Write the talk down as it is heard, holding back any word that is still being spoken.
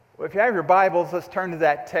Well, if you have your Bibles, let's turn to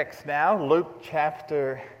that text now, Luke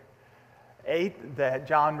chapter 8 that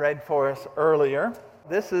John read for us earlier.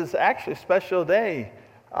 This is actually a special day,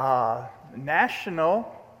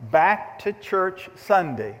 National Back to Church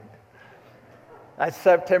Sunday. That's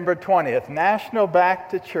September 20th, National Back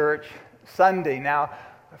to Church Sunday. Now,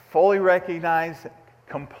 I fully recognize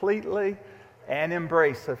completely and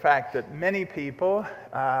embrace the fact that many people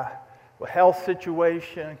with health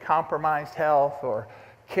situation, compromised health, or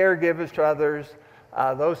caregivers to others,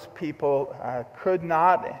 those people could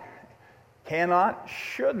not, cannot,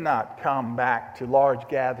 should not come back to large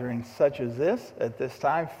gatherings such as this at this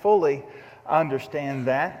time. Fully understand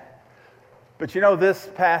that. But you know, this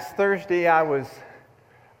past Thursday I was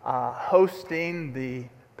hosting the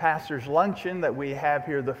pastor's luncheon that we have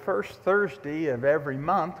here the first Thursday of every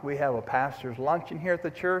month. We have a pastor's luncheon here at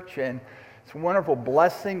the church, and it's a wonderful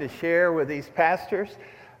blessing to share with these pastors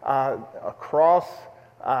across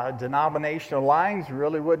denominational lines.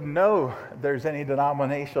 Really wouldn't know there's any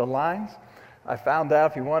denominational lines. I found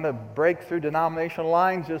out if you want to break through denominational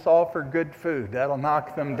lines, just offer good food. That'll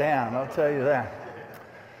knock them down, I'll tell you that.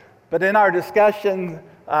 But in our discussion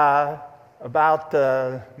about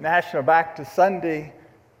National Back to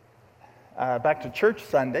Church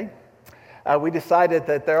Sunday, we decided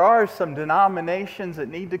that there are some denominations that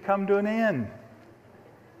need to come to an end.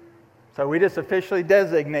 So we just officially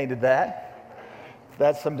designated that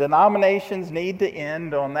some denominations need to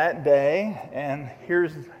end on that day, and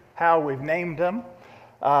here's how we've named them.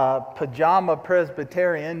 Pajama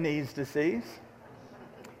Presbyterian needs to cease.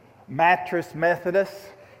 Mattress Methodist.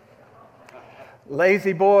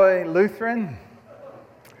 Lazy Boy Lutheran.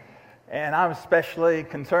 And I'm especially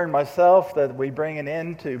concerned myself that we bring an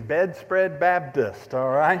end to Bedspread Baptist, all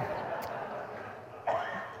right?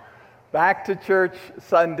 Back to Church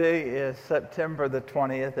Sunday is September the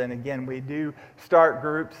 20th, and again, we do start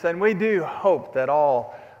groups, and we do hope that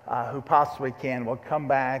all who possibly can will come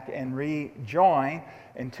back and rejoin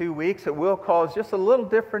in 2 weeks. It will cause just a little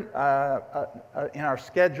different in our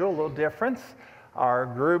schedule, a little difference. Our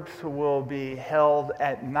groups will be held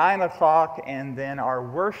at 9 o'clock, and then our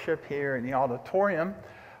worship here in the auditorium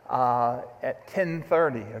at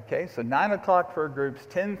 10:30. Okay, so 9 o'clock for groups,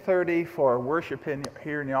 10:30 for worship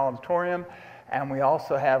here in the auditorium, and we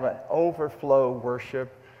also have an overflow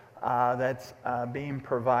worship that's being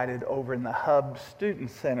provided over in the Hub Student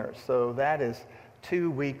Center. So that is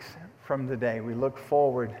 2 weeks from today. We look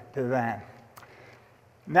forward to that.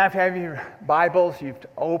 Now, if you have your Bibles, you've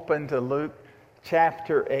opened to Luke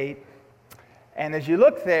chapter 8. And as you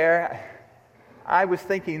look there, I was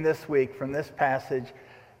thinking this week from this passage,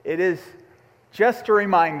 it is just a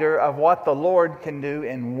reminder of what the Lord can do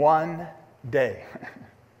in one day.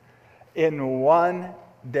 In one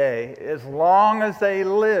day. As long as they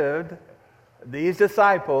lived, these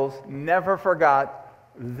disciples never forgot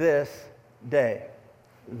this day.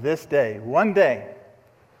 This day. One day.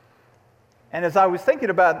 And as I was thinking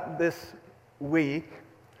about this week,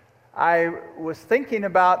 I was thinking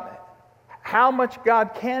about how much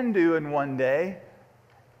God can do in one day,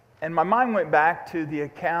 and my mind went back to the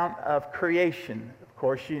account of creation. Of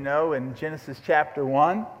course, you know, in Genesis chapter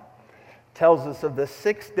 1, tells us of the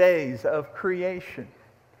 6 days of creation.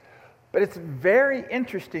 But it's very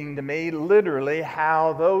interesting to me, literally,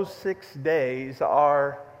 how those 6 days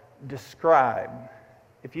are described.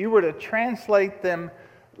 If you were to translate them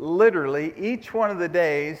literally, each one of the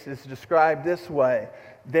days is described this way.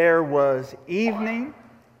 There was evening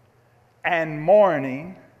and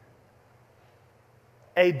morning,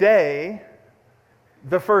 a day,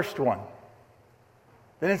 the first one.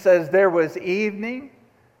 Then it says there was evening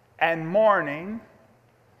and morning,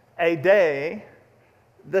 a day,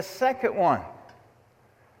 the second one.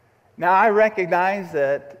 Now, I recognize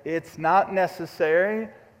that it's not necessary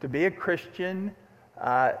to be a Christian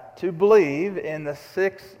to believe in the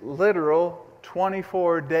 6 literal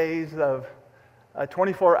 24 days of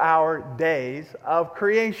 24-hour days of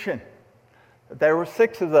creation. There were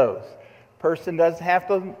 6 of those. Person doesn't have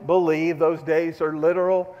to believe those days are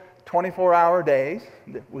literal 24-hour days.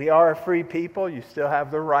 We are a free people. You still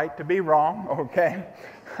have the right to be wrong, okay?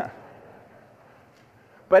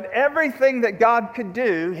 But everything that God could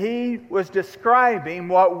do, He was describing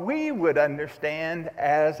what we would understand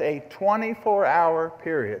as a 24-hour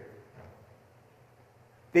period.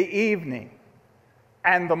 The evening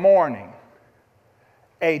and the morning,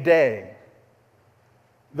 a day.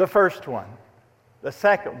 The first one, the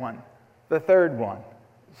second one, the third one,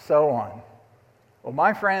 so on. Well,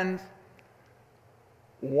 my friends,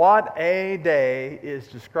 what a day is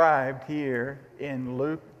described here in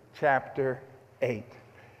Luke chapter 8.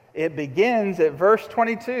 It begins at verse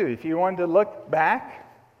 22. If you wanted to look back,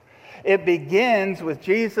 It begins with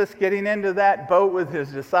Jesus getting into that boat with his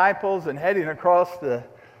disciples and heading across the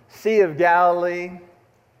Sea of Galilee.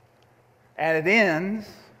 And it ends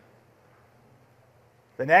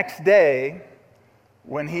the next day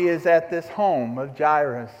when he is at this home of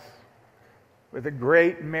Jairus with a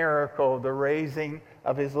great miracle, the raising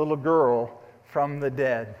of his little girl from the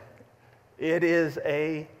dead. It is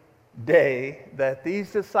a day that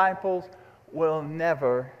these disciples will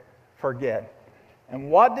never forget. And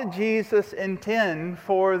what did Jesus intend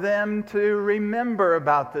for them to remember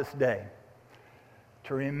about this day?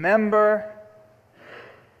 To remember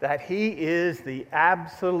that he is the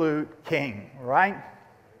absolute king, right?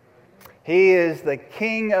 He is the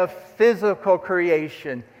king of physical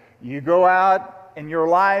creation. You go out in your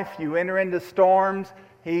life, you enter into storms,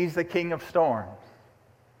 he's the king of storms.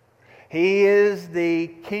 He is the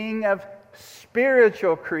king of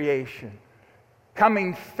spiritual creation,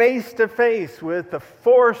 coming face to face with the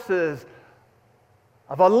forces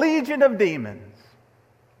of a legion of demons.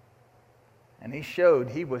 And he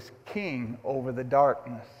showed he was king over the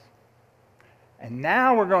darkness. And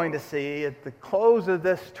now we're going to see at the close of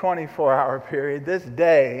this 24-hour period, this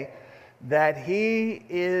day, that he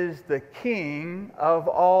is the king of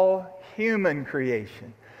all human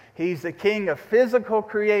creation. He's the king of physical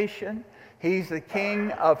creation. He's the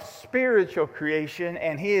king of spiritual creation.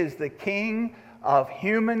 And he is the king of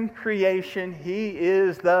human creation. He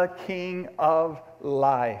is the king of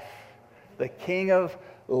life. The king of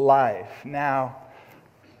life. Now,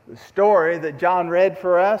 the story that John read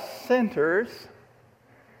for us centers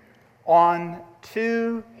on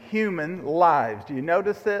two human lives. Do you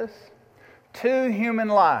notice this? Two human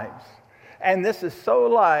lives. And this is so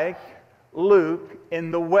like Luke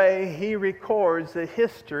in the way he records the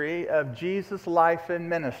history of Jesus' life and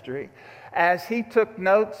ministry, as he took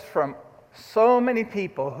notes from so many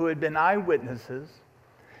people who had been eyewitnesses.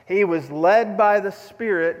 He was led by the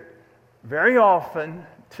Spirit very often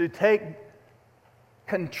to take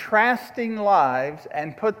contrasting lives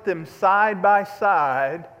and put them side by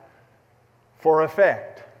side for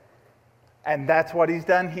effect. And that's what he's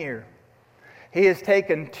done here. He has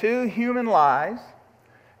taken two human lives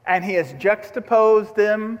and he has juxtaposed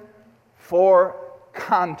them for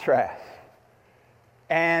contrast.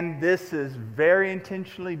 And this is very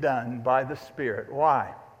intentionally done by the Spirit.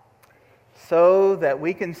 Why? So that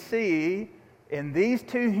we can see in these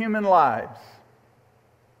two human lives,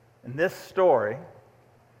 in this story,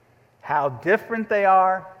 how different they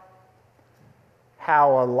are,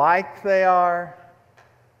 how alike they are,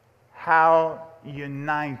 how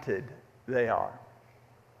united they are.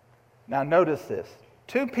 Now notice this.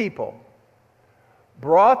 Two people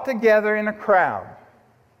brought together in a crowd,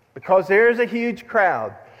 because there's a huge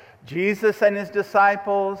crowd. Jesus and his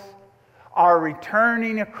disciples are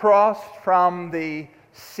returning across from the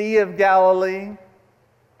Sea of Galilee.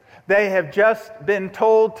 They have just been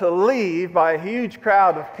told to leave by a huge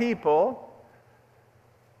crowd of people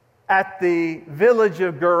at the village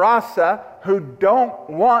of Gerasa who don't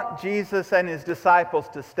want Jesus and his disciples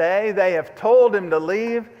to stay. They have told him to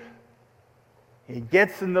leave. He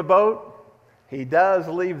gets in the boat. He does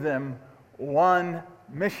leave them one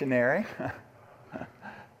missionary,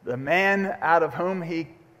 the man out of whom he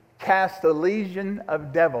cast a legion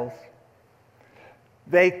of devils.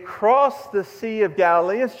 They cross the Sea of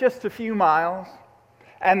Galilee. It's just a few miles.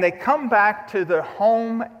 And they come back to their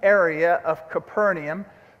home area of Capernaum,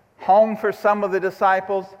 home for some of the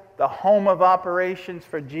disciples, the home of operations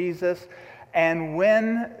for Jesus. And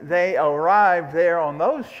when they arrive there on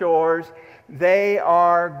those shores, they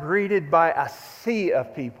are greeted by a sea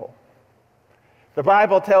of people. The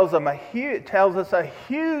Bible tells us a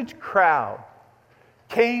huge crowd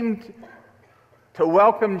came to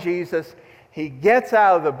welcome Jesus. He gets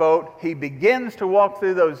out of the boat. He begins to walk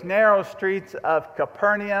through those narrow streets of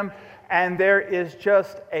Capernaum, and there is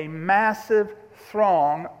just a massive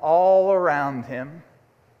throng all around him.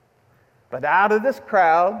 But out of this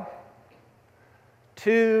crowd,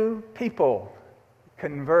 two people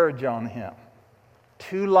converge on him.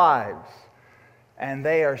 Two lives. And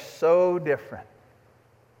they are so different.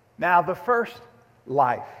 Now, the first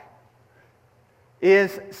life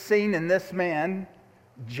is seen in this man,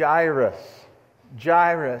 Jairus.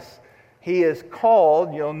 Jairus. He is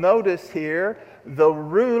called, you'll notice here, the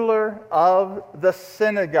ruler of the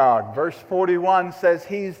synagogue. Verse 41 says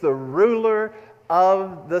he's the ruler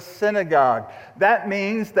of the synagogue. That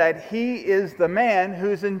means that he is the man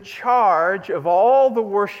who's in charge of all the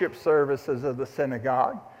worship services of the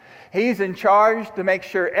synagogue. He's in charge to make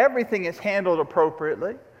sure everything is handled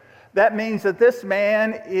appropriately. That means that this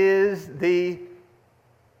man is the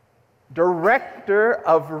director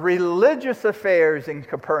of religious affairs in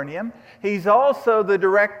Capernaum. He's also the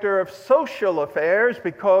director of social affairs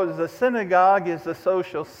because the synagogue is the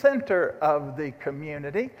social center of the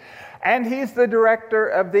community. And he's the director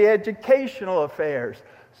of the educational affairs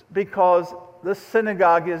because the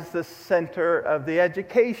synagogue is the center of the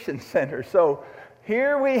education center. So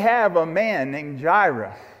here we have a man named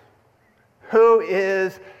Jairus who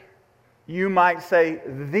is, you might say,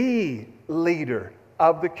 the leader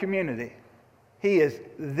of the community. He is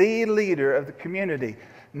the leader of the community.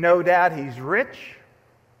 No doubt he's rich,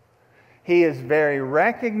 he is very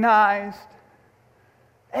recognized,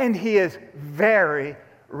 and he is very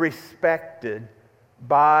respected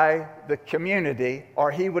by the community, or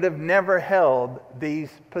he would have never held these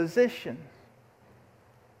positions.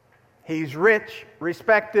 He's rich,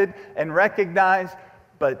 respected, and recognized,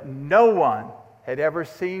 but no one had ever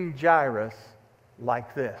seen Jairus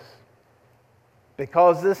like this.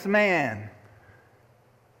 Because this man,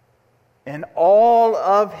 in all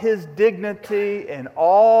of his dignity and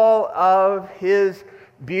all of his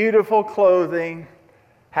beautiful clothing,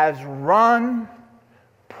 has run,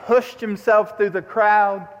 pushed himself through the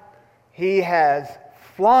crowd. He has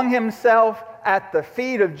flung himself at the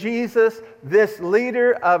feet of Jesus. This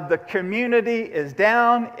leader of the community is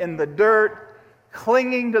down in the dirt,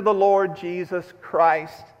 clinging to the Lord Jesus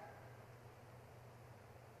Christ.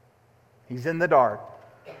 He's in the dark.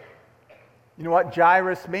 You know what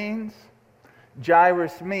Jairus means?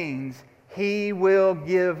 Jairus means he will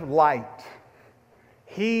give light.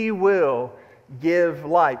 He will give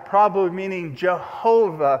light. Probably meaning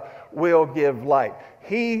Jehovah will give light.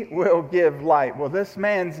 He will give light. Well, this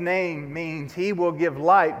man's name means he will give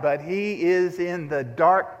light, but he is in the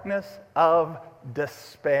darkness of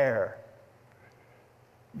despair.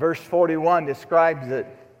 Verse 41 describes it.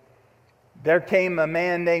 There came a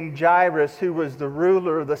man named Jairus, who was the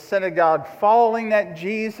ruler of the synagogue. Falling at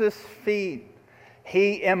Jesus' feet,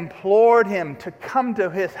 he implored him to come to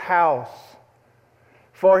his house,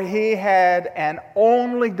 for he had an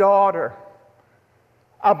only daughter,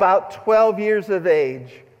 about 12 years of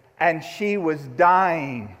age, and she was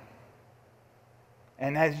dying.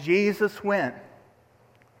 And as Jesus went,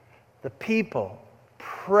 the people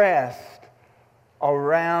pressed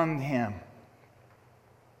around him.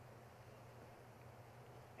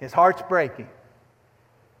 His heart's breaking.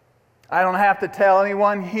 I don't have to tell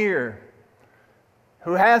anyone here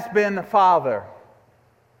who has been the father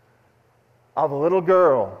of a little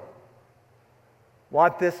girl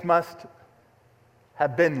what this must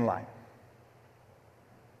have been like.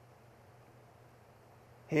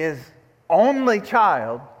 His only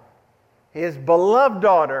child, his beloved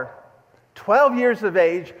daughter, 12 years of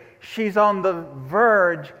age, she's on the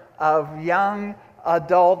verge of young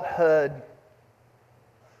adulthood.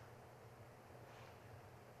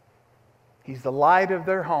 He's the light of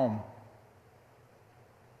their home.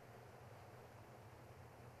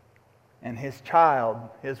 And his child,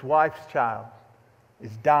 his wife's child,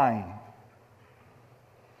 is dying.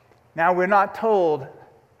 Now, we're not told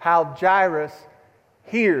how Jairus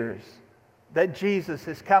hears that Jesus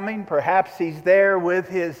is coming. Perhaps he's there with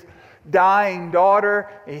his dying daughter.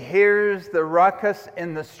 He hears the ruckus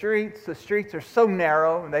in the streets. The streets are so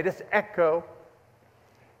narrow, and they just echo.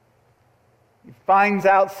 He finds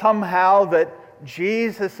out somehow that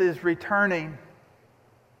Jesus is returning.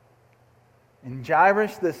 And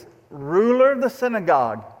Jairus, this ruler of the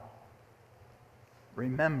synagogue,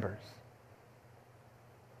 remembers.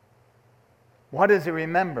 What does he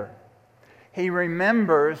remember? He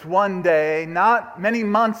remembers one day, not many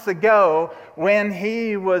months ago, when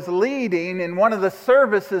he was leading in one of the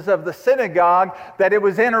services of the synagogue, that it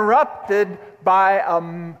was interrupted by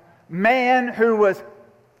a man who was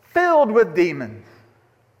filled with demons,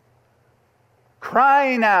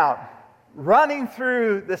 crying out, running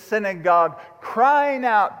through the synagogue, crying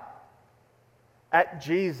out at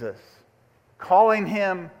Jesus, calling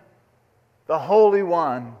him the Holy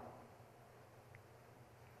One.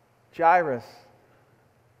 Jairus,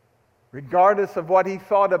 regardless of what he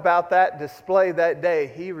thought about that display that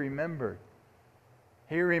day, he remembered.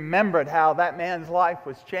 He remembered how that man's life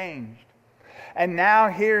was changed. And now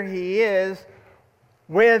here he is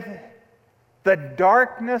with the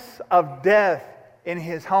darkness of death in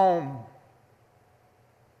his home.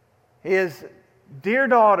 His dear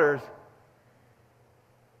daughter's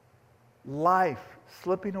life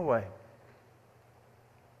slipping away.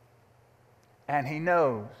 And he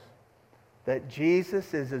knows that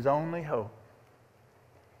Jesus is his only hope.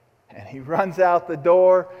 And he runs out the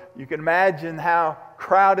door. You can imagine how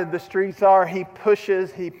crowded the streets are. He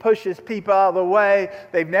pushes people out of the way.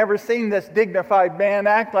 They've never seen this dignified man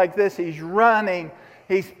act like this. He's running.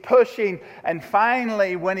 He's pushing, and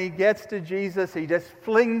finally, when he gets to Jesus, he just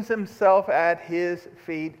flings himself at his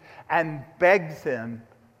feet and begs him.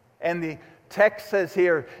 And the text says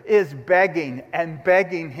here, is begging and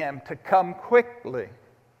begging him to come quickly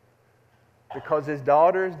because his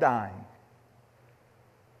daughter is dying.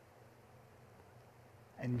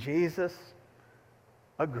 And Jesus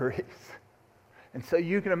agrees. And so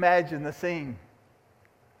you can imagine the scene.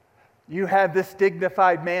 You have this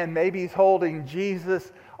dignified man, maybe he's holding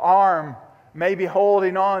Jesus' arm, maybe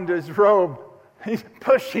holding on to his robe. He's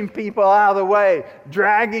pushing people out of the way,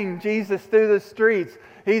 dragging Jesus through the streets.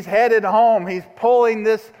 He's headed home. He's pulling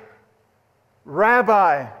this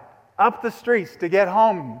rabbi up the streets to get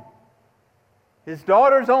home. His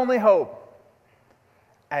daughter's only hope.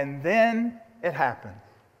 And then it happens.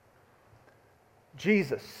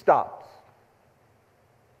 Jesus stops.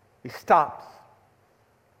 He stops.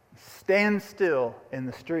 He stands still in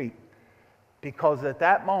the street because at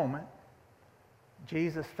that moment,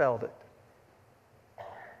 Jesus felt it.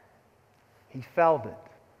 He felt it.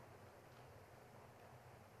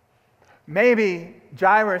 Maybe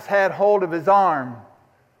Jairus had hold of his arm,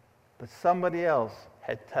 but somebody else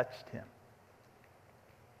had touched him.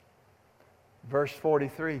 Verse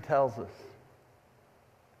 43 tells us,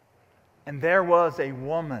 and there was a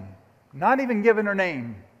woman, not even given her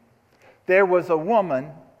name, there was a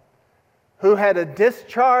woman who had a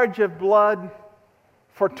discharge of blood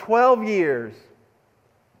for 12 years.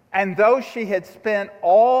 And though she had spent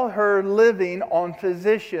all her living on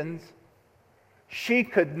physicians, she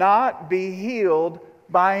could not be healed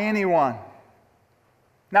by anyone.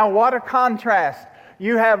 Now, what a contrast.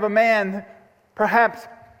 You have a man perhaps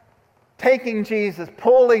taking Jesus,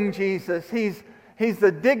 pulling Jesus. He's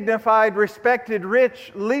the dignified, respected,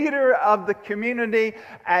 rich leader of the community.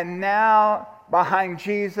 And now, behind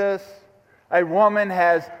Jesus, a woman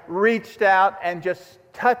has reached out and just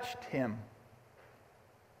touched him.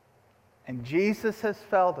 And Jesus has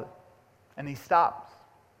felt it, and he stops.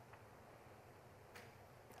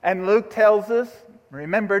 And Luke tells us,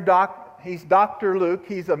 remember, he's Dr. Luke,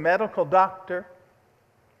 he's a medical doctor.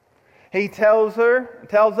 He tells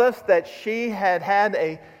us that she had had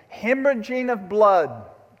a hemorrhaging of blood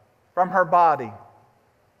from her body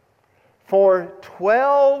for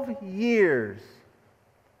 12 years.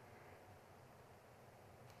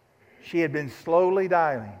 She had been slowly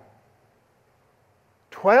dying.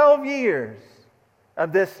 12 years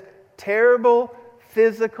of this terrible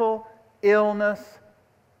physical illness,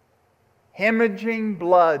 hemorrhaging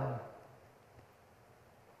blood.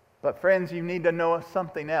 But friends, you need to know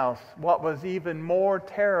something else. What was even more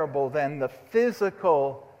terrible than the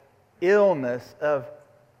physical illness of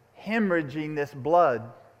hemorrhaging this blood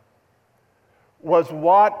was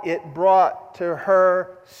what it brought to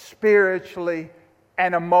her spiritually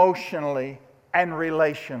and emotionally and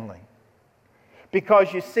relationally.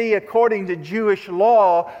 Because you see, according to Jewish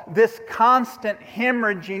law, this constant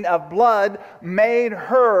hemorrhaging of blood made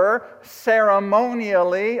her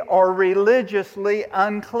ceremonially or religiously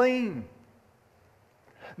unclean.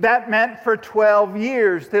 That meant for 12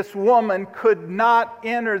 years, this woman could not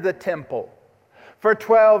enter the temple. For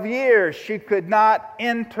 12 years, she could not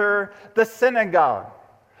enter the synagogue.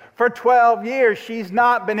 For 12 years, she's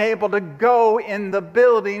not been able to go in the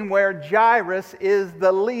building where Jairus is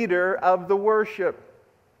the leader of the worship.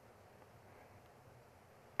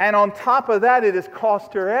 And on top of that, it has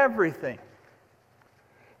cost her everything.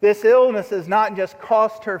 This illness has not just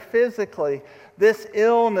cost her physically. This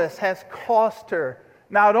illness has cost her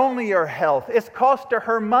not only her health, it's cost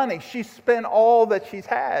her money. She's spent all that she's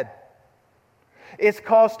had. It's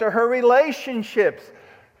cost her relationships.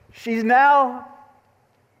 She's now,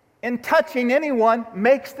 in touching anyone,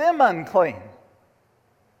 makes them unclean.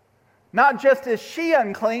 Not just is she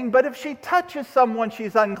unclean, but if she touches someone,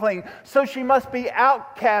 she's unclean. So she must be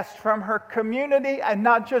outcast from her community, and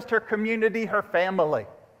not just her community, her family.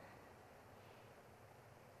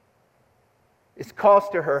 It's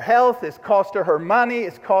cost her health, it's cost her money,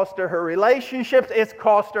 it's cost her relationships, it's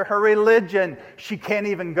cost her religion. She can't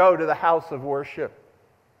even go to the house of worship.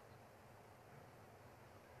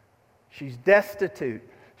 She's destitute.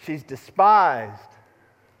 She's despised.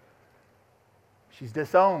 She's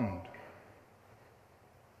disowned.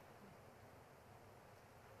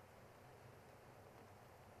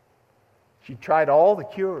 She tried all the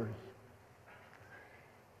cures.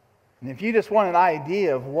 And if you just want an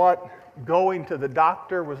idea of what going to the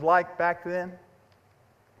doctor was like back then,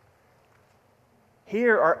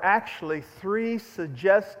 here are actually 3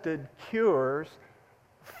 suggested cures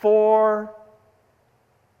for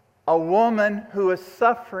a woman who is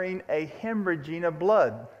suffering a hemorrhaging of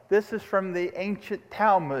blood. This is from the ancient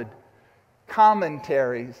Talmud,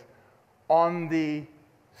 commentaries on the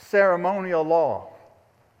ceremonial law.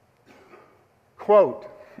 Quote,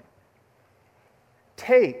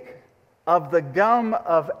 "Take of the gum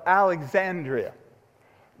of Alexandria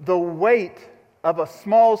the weight of a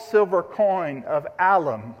small silver coin of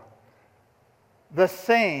alum, the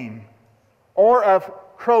same, or of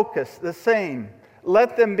crocus, the same.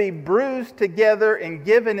 Let them be bruised together and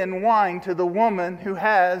given in wine to the woman who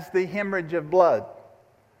has the hemorrhage of blood."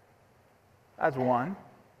 That's one.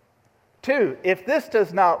 Two, if this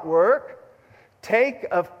does not work, take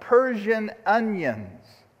of Persian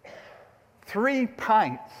onions, 3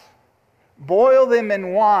 pints, boil them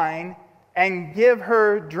in wine, and give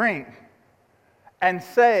her drink, and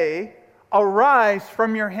say, "Arise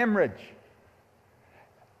from your hemorrhage."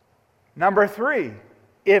 Number 3,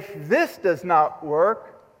 if this does not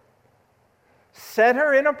work, set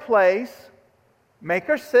her in a place, make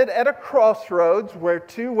her sit at a crossroads where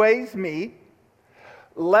 2 ways meet,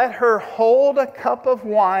 let her hold a cup of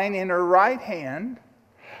wine in her right hand,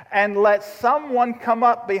 and let someone come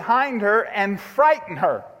up behind her and frighten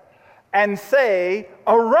her and say,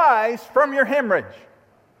 "Arise from your hemorrhage."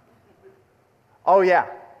 Oh yeah,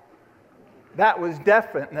 that was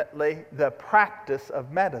definitely the practice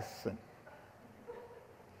of medicine.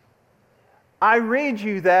 I read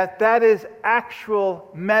you that is actual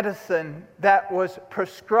medicine that was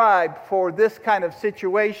prescribed for this kind of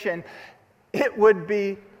situation. It would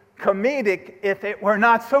be comedic if it were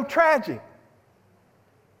not so tragic.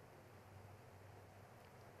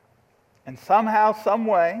 And somehow, some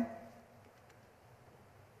way,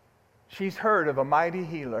 she's heard of a mighty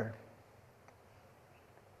healer.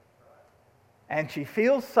 And she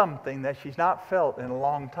feels something that she's not felt in a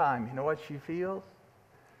long time. You know what she feels?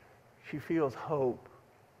 She feels hope.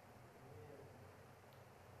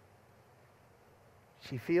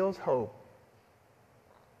 She feels hope.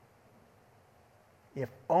 If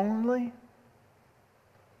only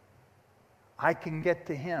I can get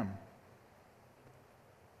to him.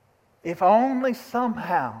 If only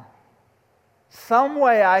somehow, some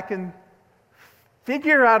way I can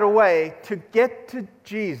figure out a way to get to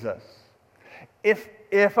Jesus.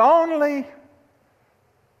 If only,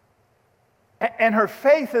 and her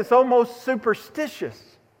faith is almost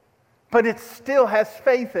superstitious, but it still has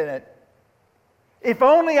faith in it. If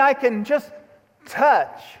only I can just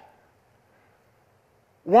touch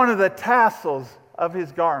one of the tassels of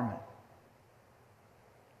his garment,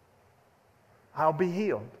 I'll be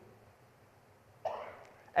healed.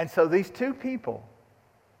 And so these 2 people,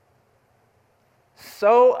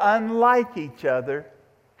 so unlike each other,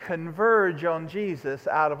 converge on Jesus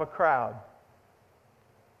out of a crowd.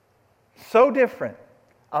 So different.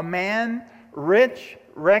 A man, rich,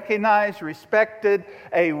 recognized, respected.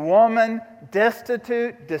 A woman,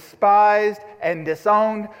 destitute, despised, and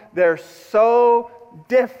disowned. They're so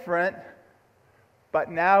different. But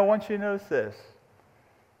now I want you to notice this.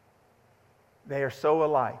 They are so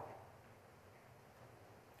alike.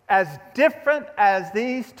 As different as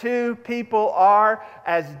these 2 people are,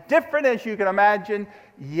 as different as you can imagine,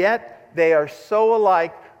 yet they are so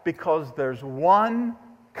alike because there's one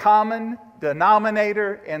common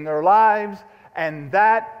denominator in their lives, and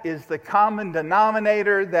that is the common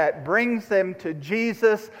denominator that brings them to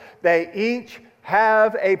Jesus. They each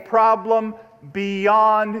have a problem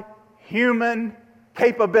beyond human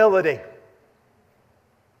capability.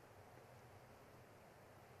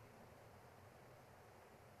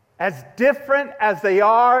 As different as they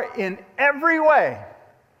are in every way,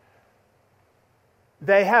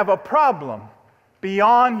 they have a problem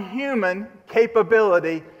beyond human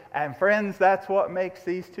capability. And friends, that's what makes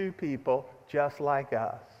these 2 people just like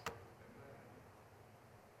us.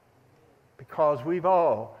 Because we've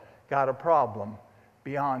all got a problem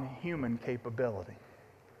beyond human capability.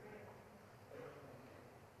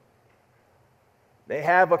 They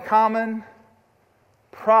have a common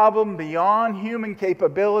problem beyond human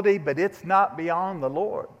capability, but it's not beyond the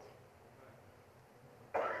Lord's.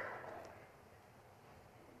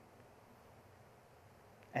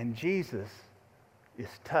 And Jesus is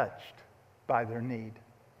touched by their need.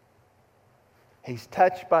 He's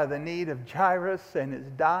touched by the need of Jairus and his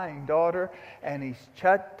dying daughter, and he's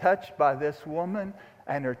touched by this woman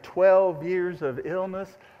and her 12 years of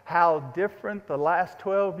illness. How different the last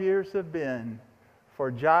 12 years have been. For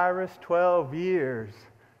Jairus, 12 years,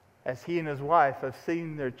 as he and his wife have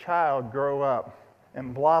seen their child grow up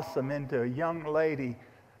and blossom into a young lady,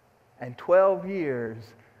 and 12 years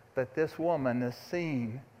that this woman has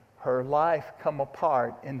seen her life come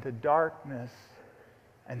apart into darkness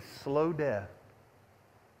and slow death.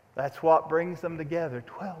 That's what brings them together,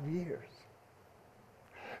 12 years.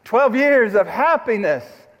 12 years of happiness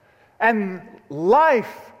and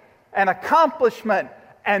life and accomplishment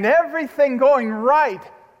and everything going right.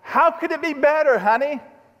 How could it be better, honey?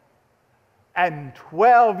 And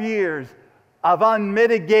 12 years of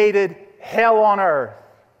unmitigated hell on earth.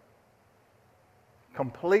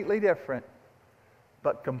 Completely different,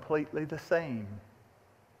 but completely the same.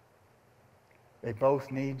 They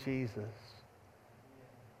both need Jesus.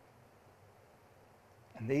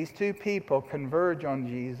 And these two people converge on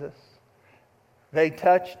Jesus. They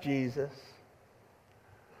touch Jesus.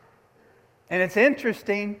 And it's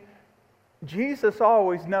interesting, Jesus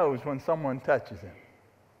always knows when someone touches him.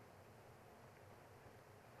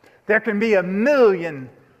 There can be 1,000,000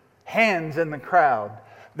 hands in the crowd.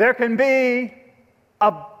 There can be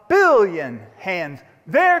 1,000,000,000 hands.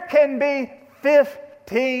 There can be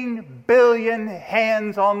 15 billion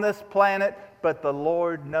hands on this planet, but the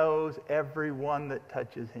Lord knows every one that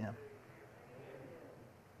touches him.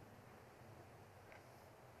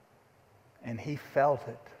 And he felt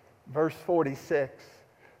it. Verse 46,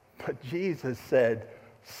 but Jesus said,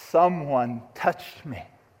 someone touched me.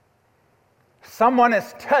 Someone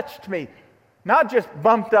has touched me. Not just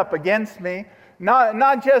bumped up against me,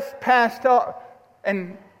 not just passed up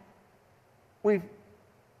and we've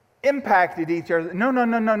impacted each other.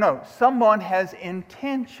 No. Someone has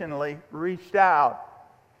intentionally reached out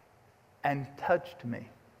and touched me.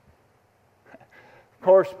 Of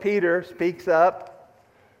course, Peter speaks up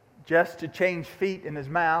just to change feet in his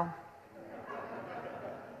mouth.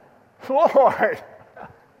 Lord,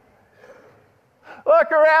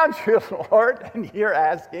 look around you, Lord, and you're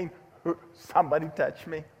asking, somebody touch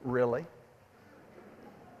me? Really?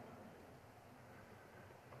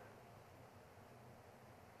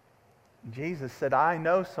 Jesus said, I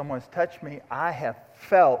know someone's touched me. I have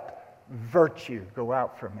felt virtue go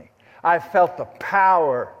out from me. I felt the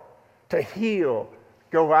power to heal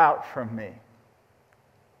go out from me.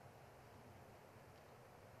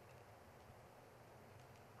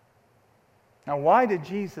 Now, why did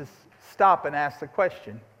Jesus stop and ask the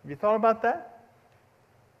question? Have you thought about that?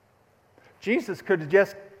 Jesus could have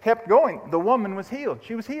just kept going. The woman was healed.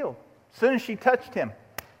 She was healed. As soon as she touched him,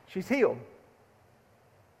 she's healed.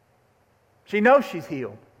 She knows she's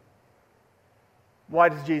healed. Why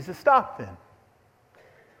does Jesus stop then?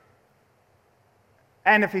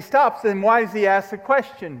 And if he stops, then why does he ask the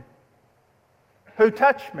question, who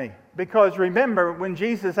touched me? Because remember, when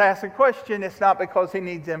Jesus asks a question, it's not because he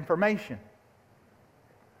needs information.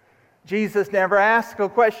 Jesus never asks a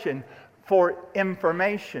question for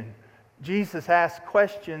information. Jesus asks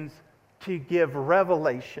questions to give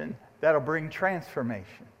revelation that'll bring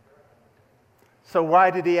transformation. So why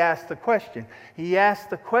did he ask the question? He asked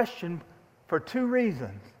the question for two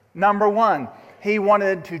reasons. Number one, he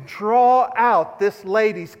wanted to draw out this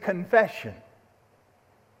lady's confession.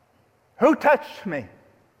 Who touched me?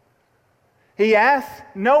 He asked,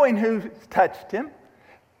 knowing who touched him,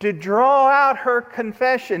 to draw out her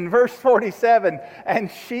confession. Verse 47, and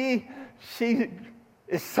she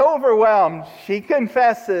is so overwhelmed, she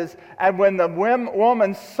confesses, and when the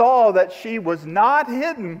woman saw that she was not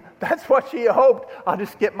hidden, that's what she hoped. I'll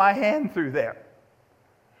just get my hand through there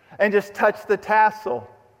and just touch the tassel.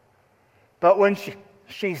 But when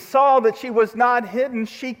she saw that she was not hidden,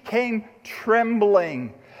 she came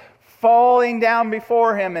trembling, falling down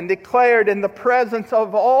before him, and declared in the presence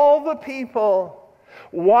of all the people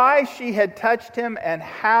why she had touched him and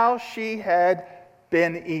how she had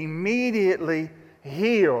been immediately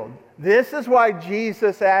healed. This is why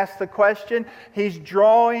Jesus asked the question. He's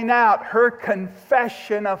drawing out her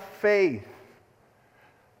confession of faith.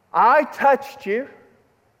 I touched you.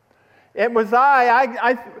 It was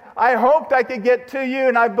I hoped I could get to you,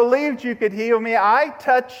 and I believed you could heal me. I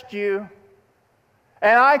touched you,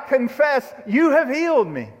 and I confess you have healed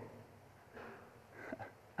me.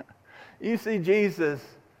 You see, Jesus,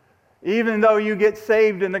 even though you get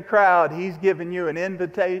saved in the crowd, he's given you an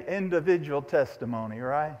individual testimony,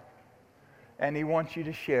 right? And he wants you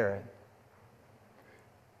to share it.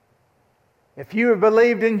 If you have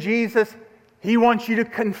believed in Jesus, he wants you to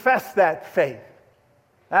confess that faith.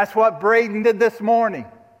 That's what Braden did this morning.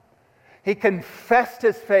 He confessed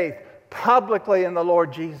his faith publicly in the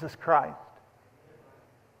Lord Jesus Christ.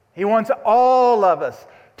 He wants all of us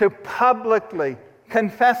to publicly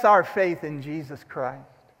confess our faith in Jesus Christ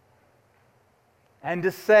and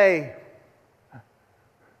to say,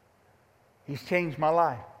 he's changed my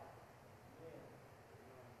life.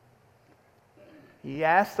 He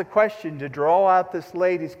asked the question to draw out this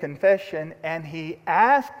lady's confession, and he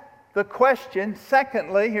asked the question,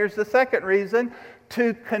 secondly, here's the second reason,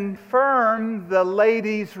 to confirm the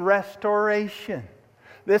lady's restoration.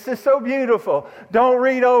 This is so beautiful. Don't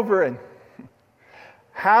read over it.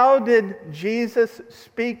 How did Jesus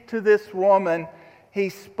speak to this woman? He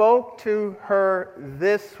spoke to her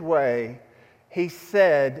this way. He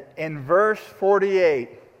said in verse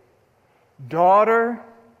 48, "Daughter,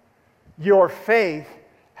 your faith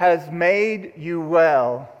has made you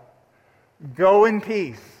well. Go in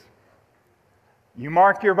peace." You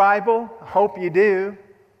mark your Bible? I hope you do.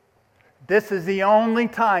 This is the only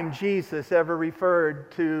time Jesus ever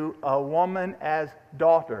referred to a woman as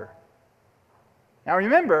daughter. Now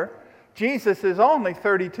remember, Jesus is only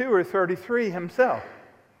 32 or 33 himself.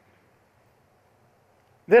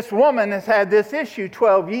 This woman has had this issue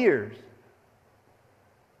 12 years.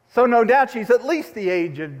 So no doubt she's at least the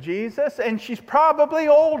age of Jesus, and she's probably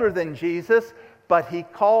older than Jesus, but he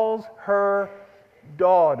calls her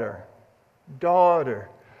daughter. Daughter.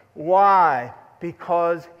 Why?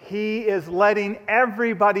 Because he is letting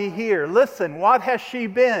everybody hear. Listen, what has she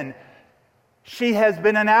been? She has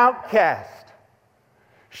been an outcast.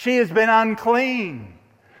 She has been unclean.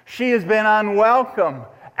 She has been unwelcome.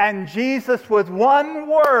 And Jesus, with one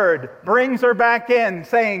word, brings her back in,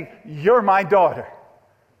 saying, "You're my daughter.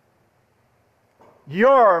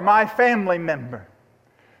 You're my family member.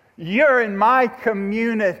 You're in my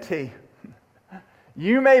community.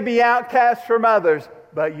 You may be outcast from others,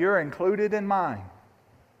 but you're included in mine."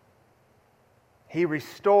 He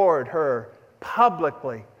restored her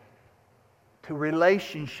publicly to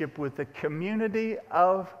relationship with the community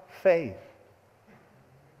of faith.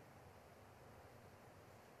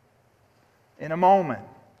 In a moment,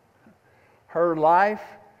 her life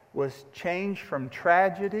was changed from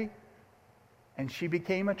tragedy, and she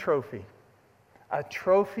became a trophy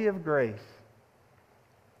of grace.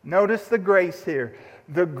 Notice the grace here,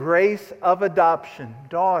 the grace of adoption.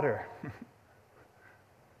 Daughter,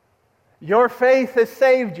 your faith has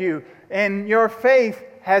saved you, and your faith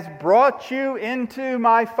has brought you into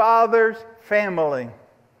my Father's family.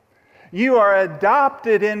 You are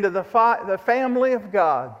adopted into the family of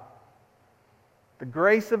God. The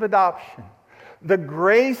grace of adoption. The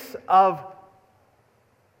grace of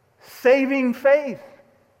saving faith.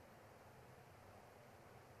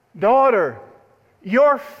 Daughter,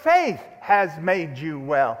 your faith has made you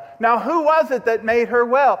well. Now, who was it that made her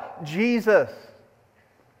well? Jesus.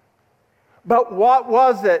 But what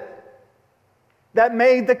was it that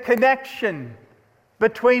made the connection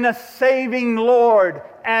between a saving Lord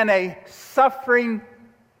and a suffering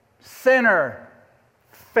sinner?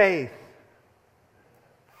 Faith.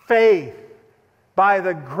 Faith. By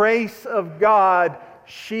the grace of God,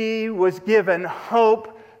 she was given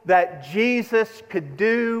hope that Jesus could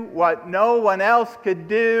do what no one else could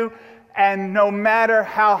do, and no matter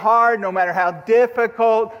how hard, no matter how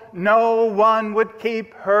difficult, no one would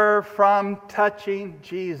keep her from touching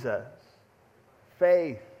Jesus.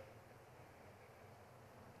 Faith.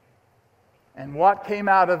 And what came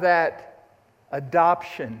out of that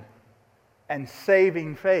adoption and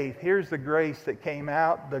saving faith? Here's the grace that came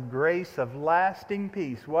out, the grace of lasting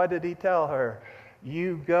peace. What did he tell her?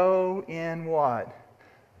 You go in what?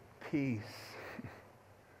 Peace.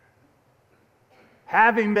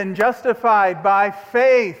 Having been justified by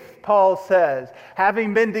faith, Paul says,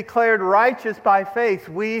 having been declared righteous by faith,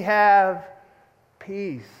 we have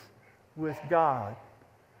peace with God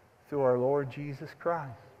through our Lord Jesus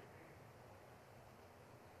Christ.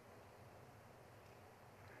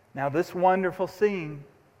 Now this wonderful scene,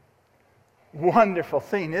 isn't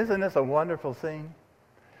this a wonderful scene?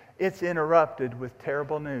 It's interrupted with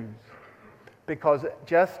terrible news. Because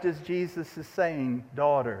just as Jesus is saying,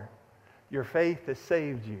 daughter, your faith has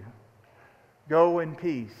saved you. Go in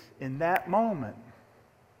peace. In that moment,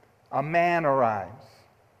 a man arrives.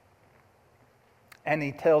 And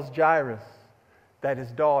he tells Jairus that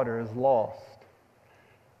his daughter is lost.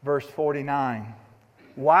 Verse 49.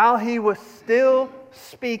 While he was still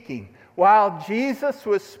speaking, while Jesus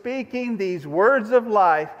was speaking these words of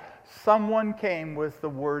life, someone came with the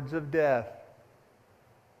words of death.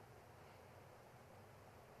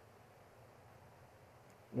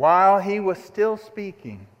 While he was still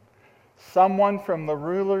speaking, someone from the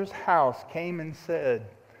ruler's house came and said,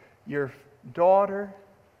 your daughter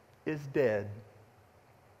is dead.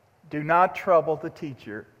 Do not trouble the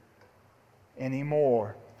teacher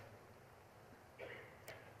anymore.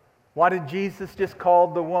 What did Jesus just call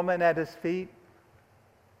the woman at his feet?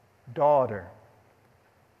 Daughter.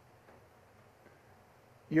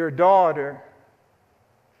 Your daughter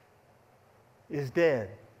is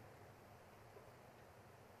dead.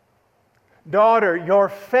 Daughter, your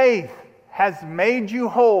faith has made you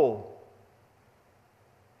whole.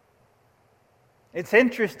 It's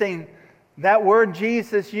interesting that word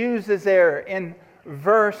Jesus uses there in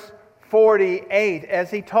verse 48,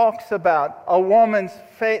 as he talks about a woman's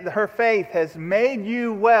faith, her faith has made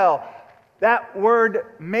you well. That word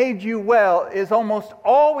 "made you well" is almost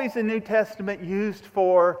always in New Testament used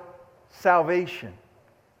for salvation.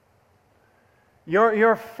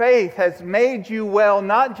 Your faith has made you well,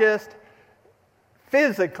 not just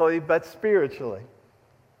physically, but spiritually.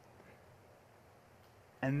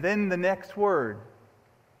 And then the next word,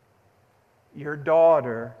 your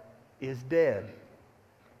daughter is dead.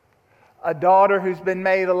 A daughter who's been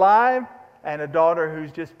made alive and a daughter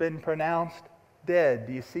who's just been pronounced dead.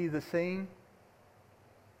 Do you see the scene?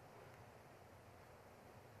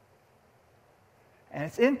 And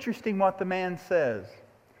it's interesting what the man says.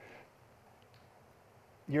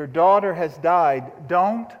 Your daughter has died.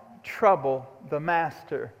 Don't trouble the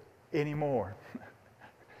master anymore.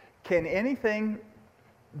 Can anything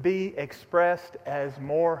be expressed as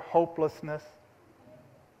more hopelessness?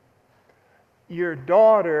 Your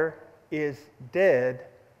daughter is dead.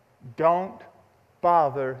 Don't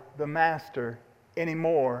bother the master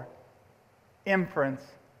anymore. Inference,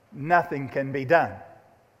 nothing can be done.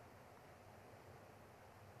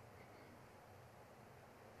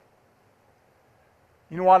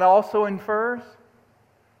 You know what also infers?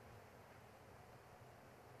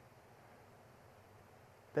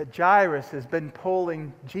 That Jairus has been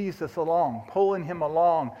pulling Jesus along, pulling him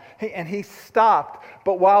along. And he stopped.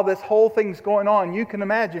 But while this whole thing's going on, you can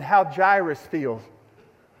imagine how Jairus feels.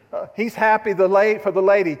 He's happy for the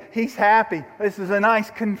lady. He's happy. This is a nice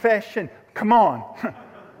confession. Come on.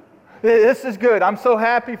 This is good. I'm so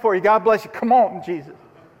happy for you. God bless you. Come on, Jesus.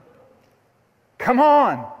 Come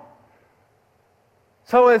on.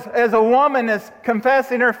 So as a woman is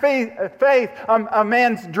confessing her faith, a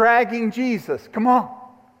man's dragging Jesus. Come on.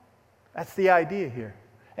 That's the idea here.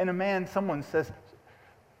 And someone says,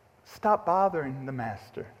 stop bothering the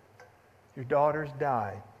master. Your daughter's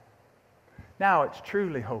died. Now it's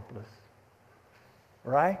truly hopeless.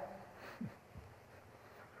 Right?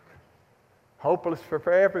 Hopeless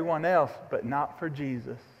for everyone else, but not for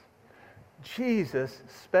Jesus. Jesus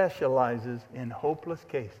specializes in hopeless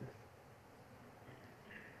cases.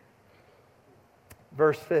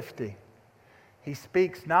 Verse 50. He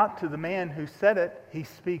speaks not to the man who said it, he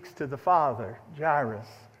speaks to the father, Jairus.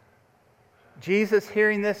 Jesus,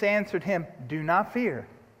 hearing this, answered him, do not fear.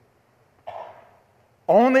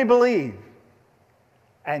 Only believe,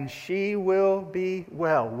 and she will be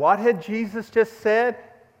well. What had Jesus just said?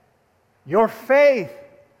 Your faith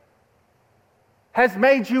has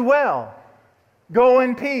made you well. Go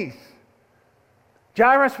in peace.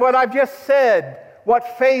 Jairus, what I've just said,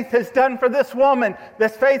 what faith has done for this woman,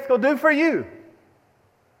 this faith will do for you.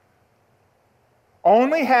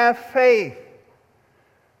 Only have faith.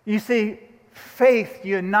 You see, faith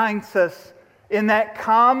unites us in that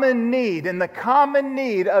common need. In the common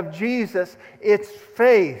need of Jesus, it's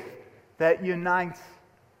faith that unites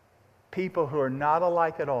people who are not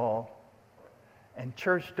alike at all. And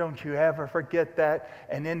church, don't you ever forget that.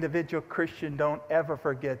 An individual Christian, don't ever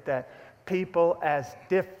forget that. People as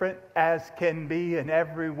different as can be in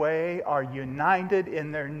every way are united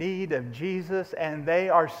in their need of Jesus, and they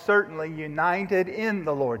are certainly united in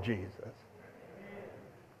the Lord Jesus.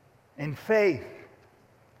 In faith.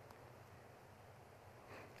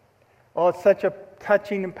 Oh, it's such a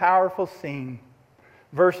touching and powerful scene.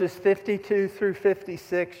 Verses 52 through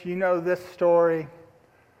 56, you know this story.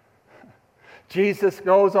 Jesus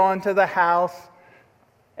goes on to the house.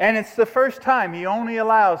 And it's the first time he only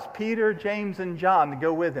allows Peter, James, and John to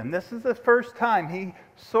go with him. This is the first time he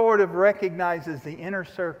sort of recognizes the inner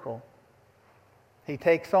circle. He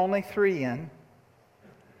takes only 3 in.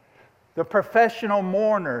 The professional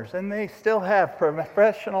mourners, and they still have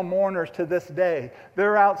professional mourners to this day.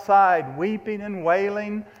 They're outside weeping and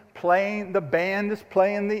wailing, playing. The band is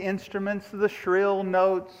playing the instruments, the shrill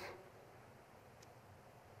notes.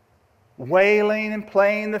 Wailing and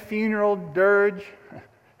playing the funeral dirge.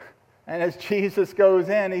 And as Jesus goes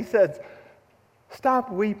in, he says,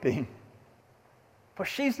 stop weeping. For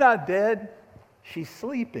she's not dead, she's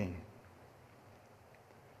sleeping.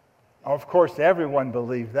 Of course, everyone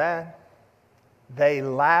believed that. They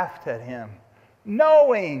laughed at him,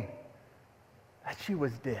 knowing that she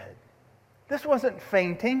was dead. This wasn't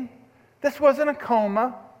fainting. This wasn't a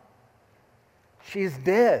coma. She's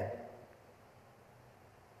dead.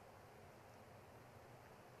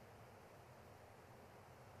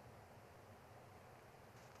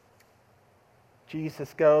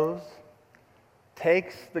 Jesus goes,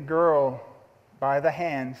 takes the girl by the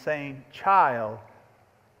hand, saying, child,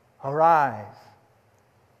 arise.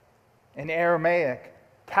 In Aramaic,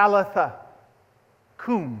 Talitha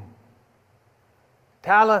cum.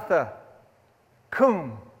 Talitha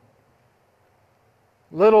cum.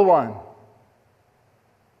 little one,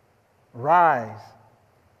 rise.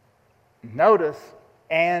 Notice,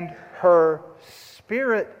 and her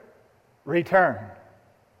spirit returned.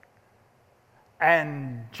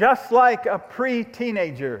 And just like a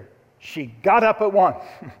pre-teenager, she got up at once.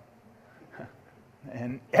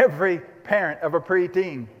 And every parent of a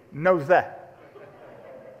preteen knows that.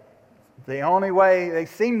 The only way they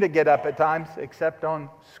seem to get up at times, except on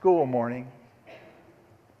school morning.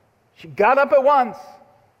 She got up at once.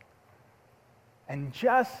 And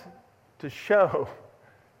just to show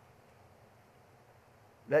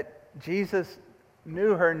that Jesus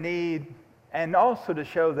knew her need, and also to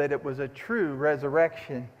show that it was a true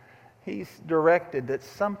resurrection, He's directed that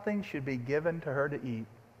something should be given to her to eat.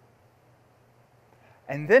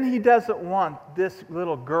 And then He doesn't want this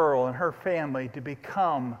little girl and her family to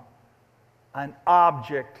become an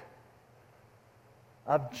object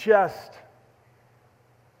of just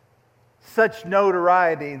such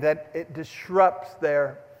notoriety that it disrupts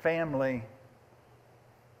their family.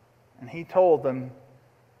 And He told them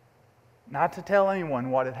not to tell anyone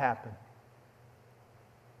what had happened.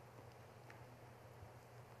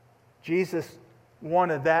 Jesus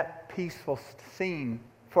wanted that peaceful scene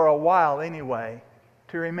for a while anyway,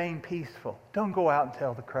 to remain peaceful. Don't go out and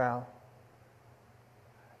tell the crowd.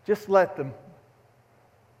 Just let the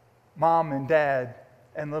mom and dad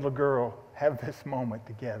and little girl have this moment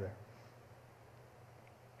together.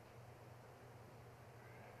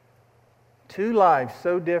 Two lives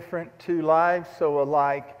so different, two lives so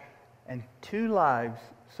alike, and two lives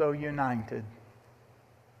so united.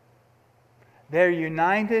 They're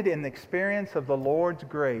united in the experience of the Lord's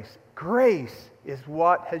grace. Grace is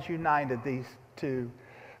what has united these two.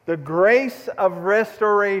 The grace of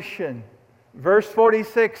restoration. Verse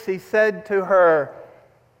 46, He said to her,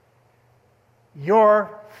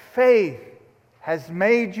 "Your faith has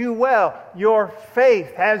made you well. Your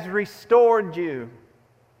faith has restored you."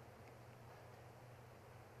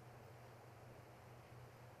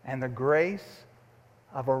 And the grace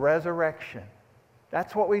of a resurrection.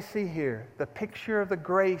 That's what we see here. The picture of the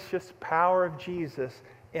gracious power of Jesus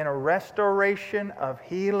in a restoration of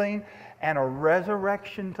healing and a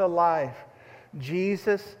resurrection to life.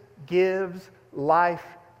 Jesus gives life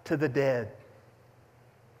to the dead.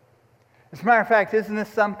 As a matter of fact, isn't this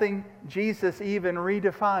something? Jesus even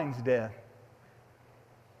redefines death.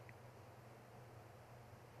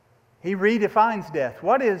 He redefines death.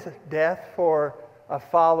 What is death for a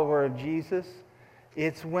follower of Jesus?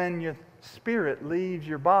 It's when your spirit leaves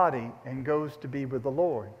your body and goes to be with the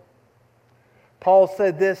Lord. Paul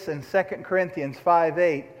said this in 2 Corinthians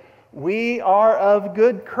 5:8, "We are of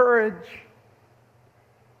good courage.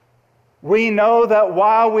 We know that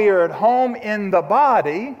while we are at home in the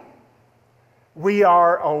body, we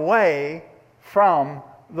are away from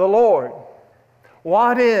the Lord."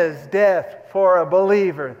 What is death for a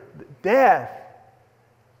believer? Death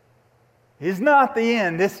is not the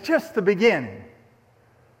end, it's just the beginning.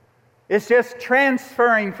 It's just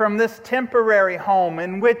transferring from this temporary home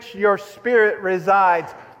in which your spirit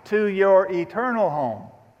resides to your eternal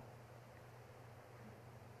home.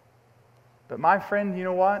 But my friend, you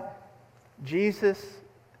know what? Jesus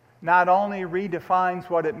not only redefines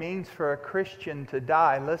what it means for a Christian to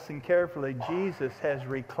die, listen carefully, Jesus has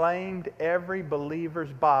reclaimed every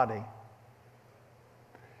believer's body.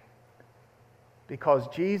 Because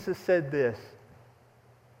Jesus said this,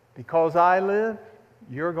 "Because I live,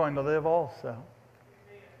 you're going to live also.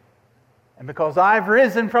 And because I've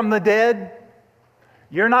risen from the dead,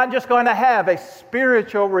 you're not just going to have a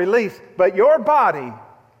spiritual release, but your body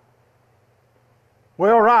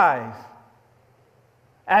will rise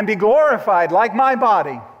and be glorified like my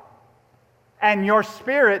body. And your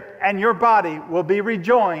spirit and your body will be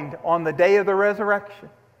rejoined on the day of the resurrection."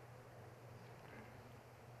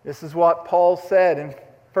 This is what Paul said in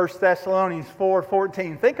 1 Thessalonians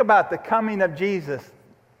 4:14. Think about the coming of Jesus.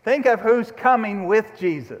 Think of who's coming with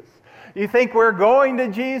Jesus. You think we're going to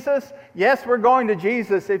Jesus? Yes, we're going to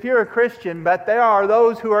Jesus if you're a Christian, but there are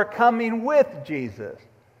those who are coming with Jesus.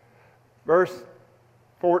 Verse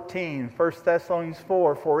 14, 1 Thessalonians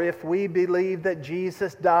 4, "For if we believe that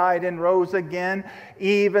Jesus died and rose again,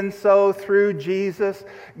 even so through Jesus,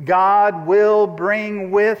 God will bring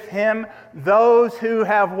with Him those who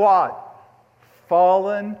have" what?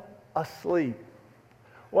 "Fallen asleep."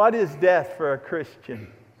 What is death for a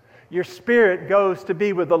Christian? Your spirit goes to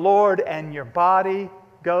be with the Lord and your body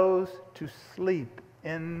goes to sleep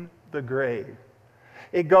in the grave.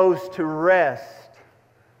 It goes to rest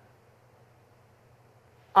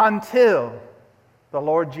until the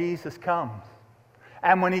Lord Jesus comes.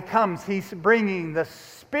 And when He comes, He's bringing the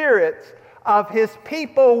spirits of His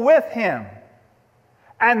people with Him.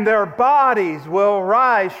 and their bodies will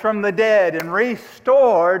rise from the dead and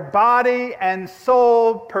restored, body and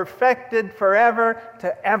soul perfected forever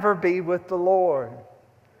to ever be with the Lord.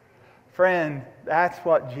 Friend, that's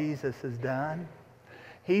what Jesus has done.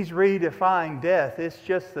 He's redefined death. It's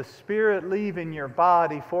just the spirit leaving your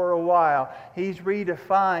body for a while. He's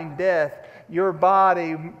redefined death. Your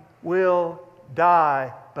body will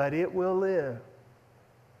die, but it will live.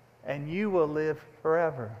 And you will live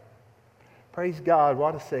forever. Praise God,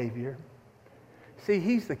 what a Savior. See,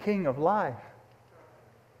 He's the King of life.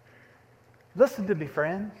 Listen to me,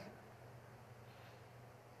 friends.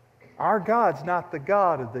 Our God's not the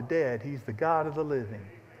God of the dead. He's the God of the living.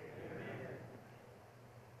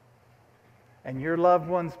 And your loved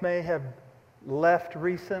ones may have left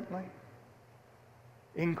recently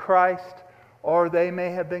in Christ, or they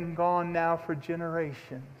may have been gone now for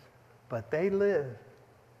generations, but they live.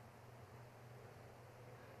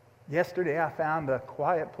 Yesterday I found a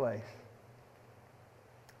quiet place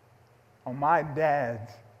on my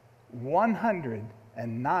dad's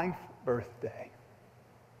 109th birthday.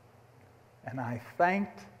 And I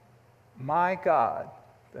thanked my God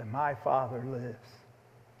that my father lives.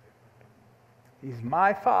 He's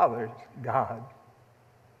my Father's God.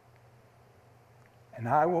 And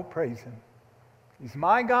I will praise Him. He's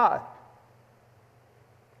my God.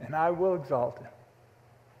 And I will exalt Him.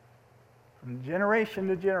 From generation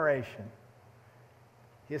to generation,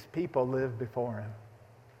 His people live before Him.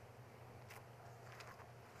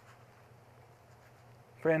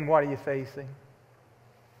 Friend, what are you facing?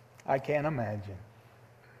 I can't imagine.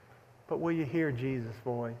 But will you hear Jesus'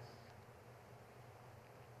 voice?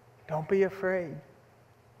 Don't be afraid.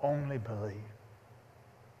 Only believe.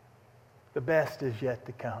 The best is yet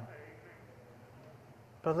to come.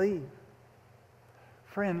 Believe.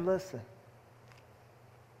 Friend, listen.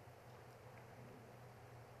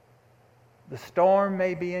 The storm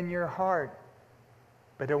may be in your heart,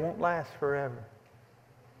 but it won't last forever.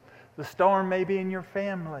 The storm may be in your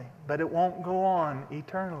family, but it won't go on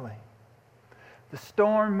eternally. The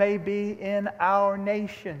storm may be in our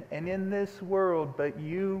nation and in this world, but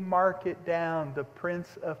you mark it down. The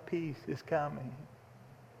Prince of Peace is coming.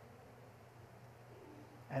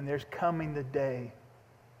 And there's coming the day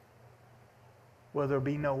where there'll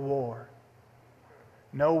be no war.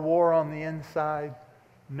 No war on the inside,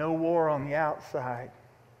 no war on the outside.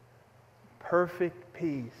 Perfect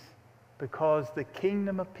peace, because the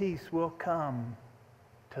kingdom of peace will come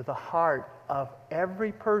to the heart of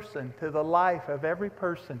every person, to the life of every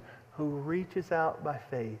person who reaches out by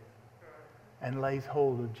faith and lays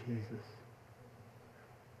hold of Jesus.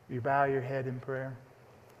 You bow your head in prayer.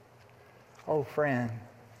 Oh, friend,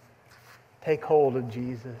 take hold of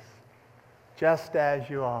Jesus just as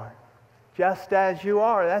you are. Just as you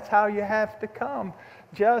are. That's how you have to come.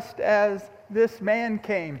 Just as this man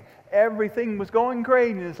came. Everything was going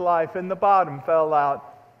great in his life and the bottom fell out.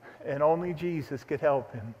 And only Jesus could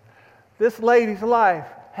help him. This lady's life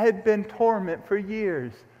had been torment for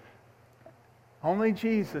years. Only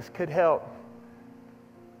Jesus could help.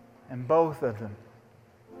 And both of them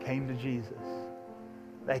came to Jesus.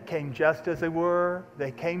 They came just as they were.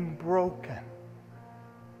 They came broken.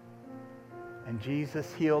 And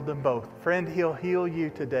Jesus healed them both. Friend, He'll heal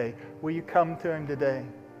you today. Will you come to Him today?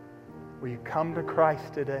 Will you come to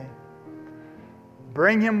Christ today?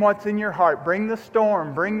 Bring Him what's in your heart. Bring the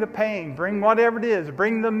storm. Bring the pain. Bring whatever it is.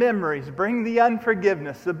 Bring the memories. Bring the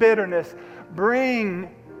unforgiveness, the bitterness.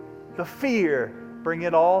 Bring the fear. Bring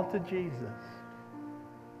it all to Jesus.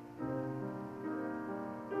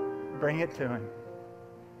 Bring it to Him.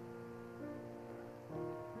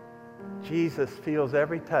 Jesus feels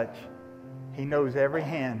every touch. He knows every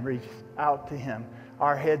hand reaches out to Him.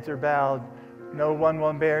 Our heads are bowed. No one will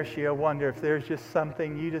embarrass you. I wonder if there's just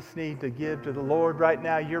something you just need to give to the Lord right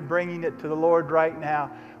now. You're bringing it to the Lord right now.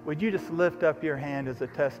 Would you just lift up your hand as a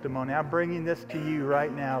testimony? I'm bringing this to you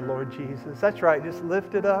right now, Lord Jesus. That's right. Just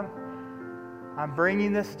lift it up. I'm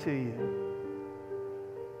bringing this to you.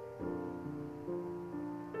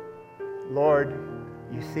 Lord,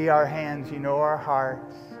 you see our hands. You know our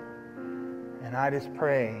hearts. And I just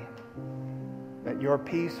pray that your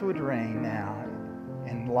peace would reign now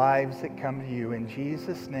in lives that come to you. In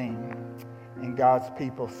Jesus' name. And God's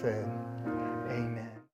people said,